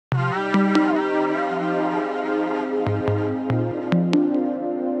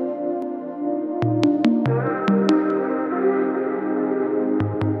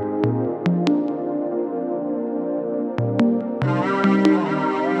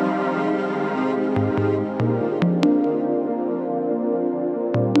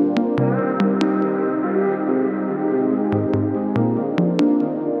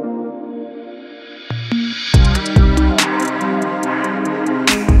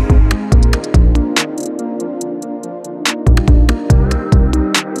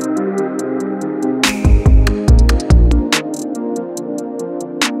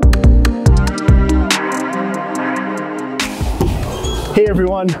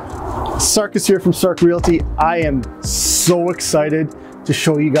everyone, Sarkis here from Sark Realty. I am so excited to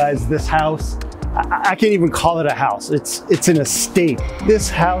show you guys this house. I can't even call it a house. It's an estate. This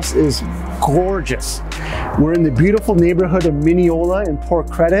house is gorgeous. We're in the beautiful neighborhood of Mineola in Port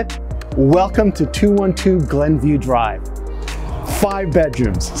Credit. Welcome to 212 Glenview Drive. 5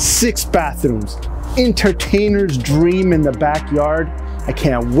 bedrooms, 6 bathrooms, entertainer's dream in the backyard. I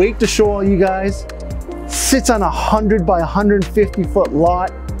can't wait to show all you guys. Sits on a 100 by 150 foot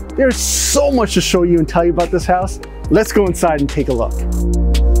lot. There's so much to show you and tell you about this house. Let's go inside and take a look.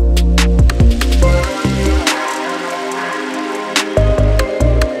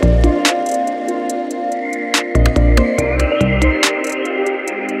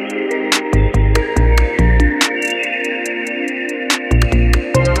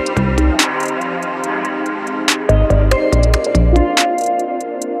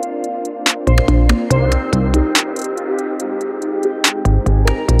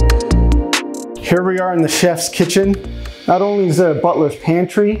 Here we are in the chef's kitchen. Not only is there a butler's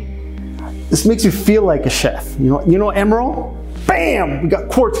pantry, this makes you feel like a chef. You know Emerald? Bam! We got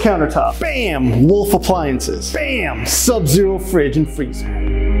quartz countertop. Bam! Wolf appliances. Bam! Sub-zero fridge and freezer.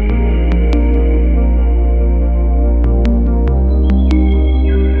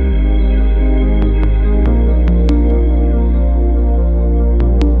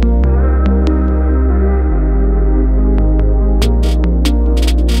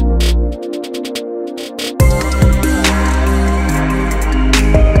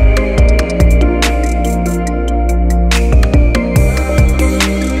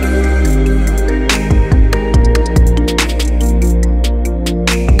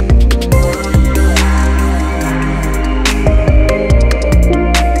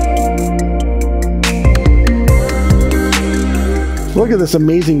 Look at this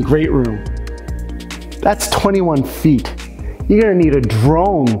amazing great room. That's 21 feet. You're gonna need a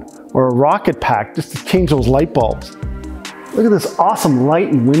drone or a rocket pack just to change those light bulbs. Look at this awesome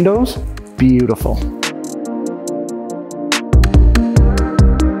light and windows. Beautiful.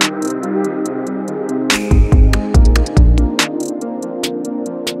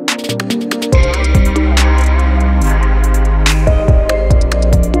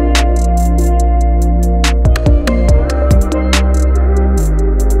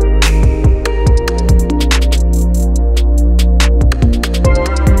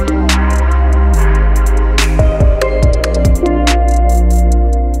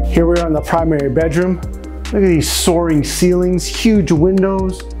 Here we are in the primary bedroom. Look at these soaring ceilings, huge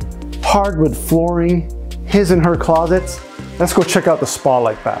windows, hardwood flooring, his and her closets. Let's go check out the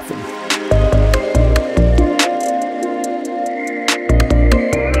spa-like bathroom.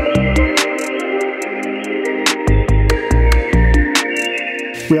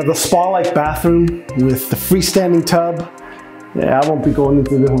 We have the spa-like bathroom with the freestanding tub. Yeah, I won't be going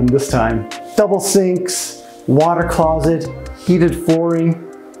into the one this time. Double sinks, water closet, heated flooring.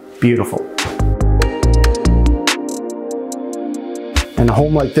 Beautiful. And a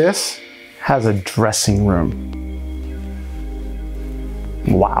home like this has a dressing room.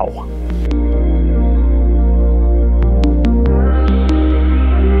 Wow.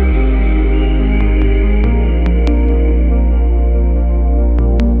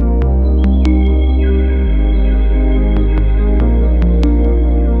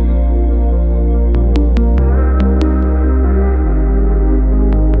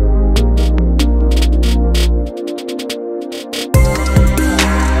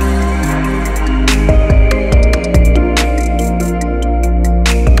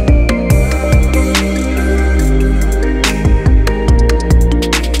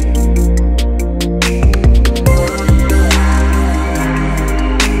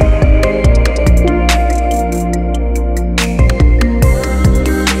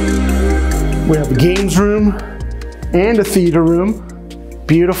 We have a games room and a theater room.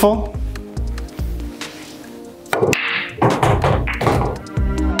 Beautiful.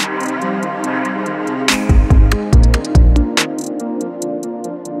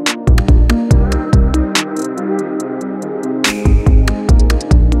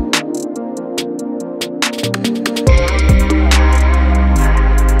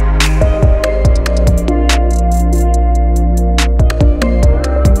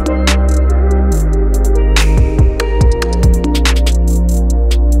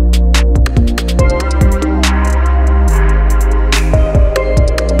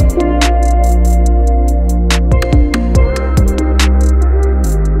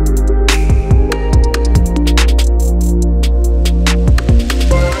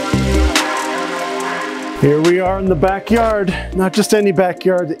 Here we are in the backyard, not just any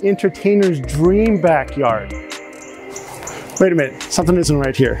backyard, the entertainer's dream backyard. Wait a minute, something isn't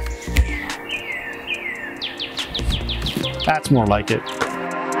right here. That's more like it.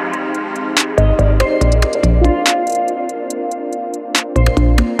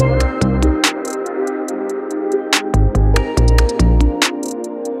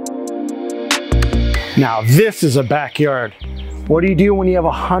 Now this is a backyard. What do you do when you have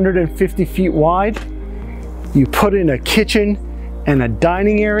 150 feet wide? You put in a kitchen and a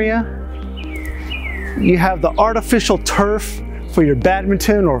dining area. You have the artificial turf for your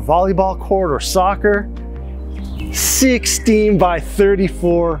badminton or volleyball court or soccer. 16 by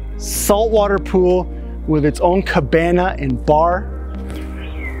 34 saltwater pool with its own cabana and bar.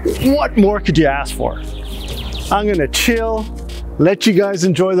 What more could you ask for? I'm gonna chill, let you guys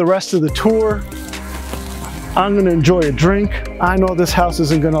enjoy the rest of the tour. I'm gonna enjoy a drink. I know this house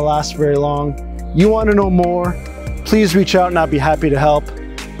isn't gonna last very long. You wanna know more? Please reach out and I'll be happy to help.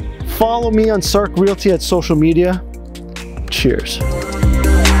 Follow me on Sark Realty at social media. Cheers.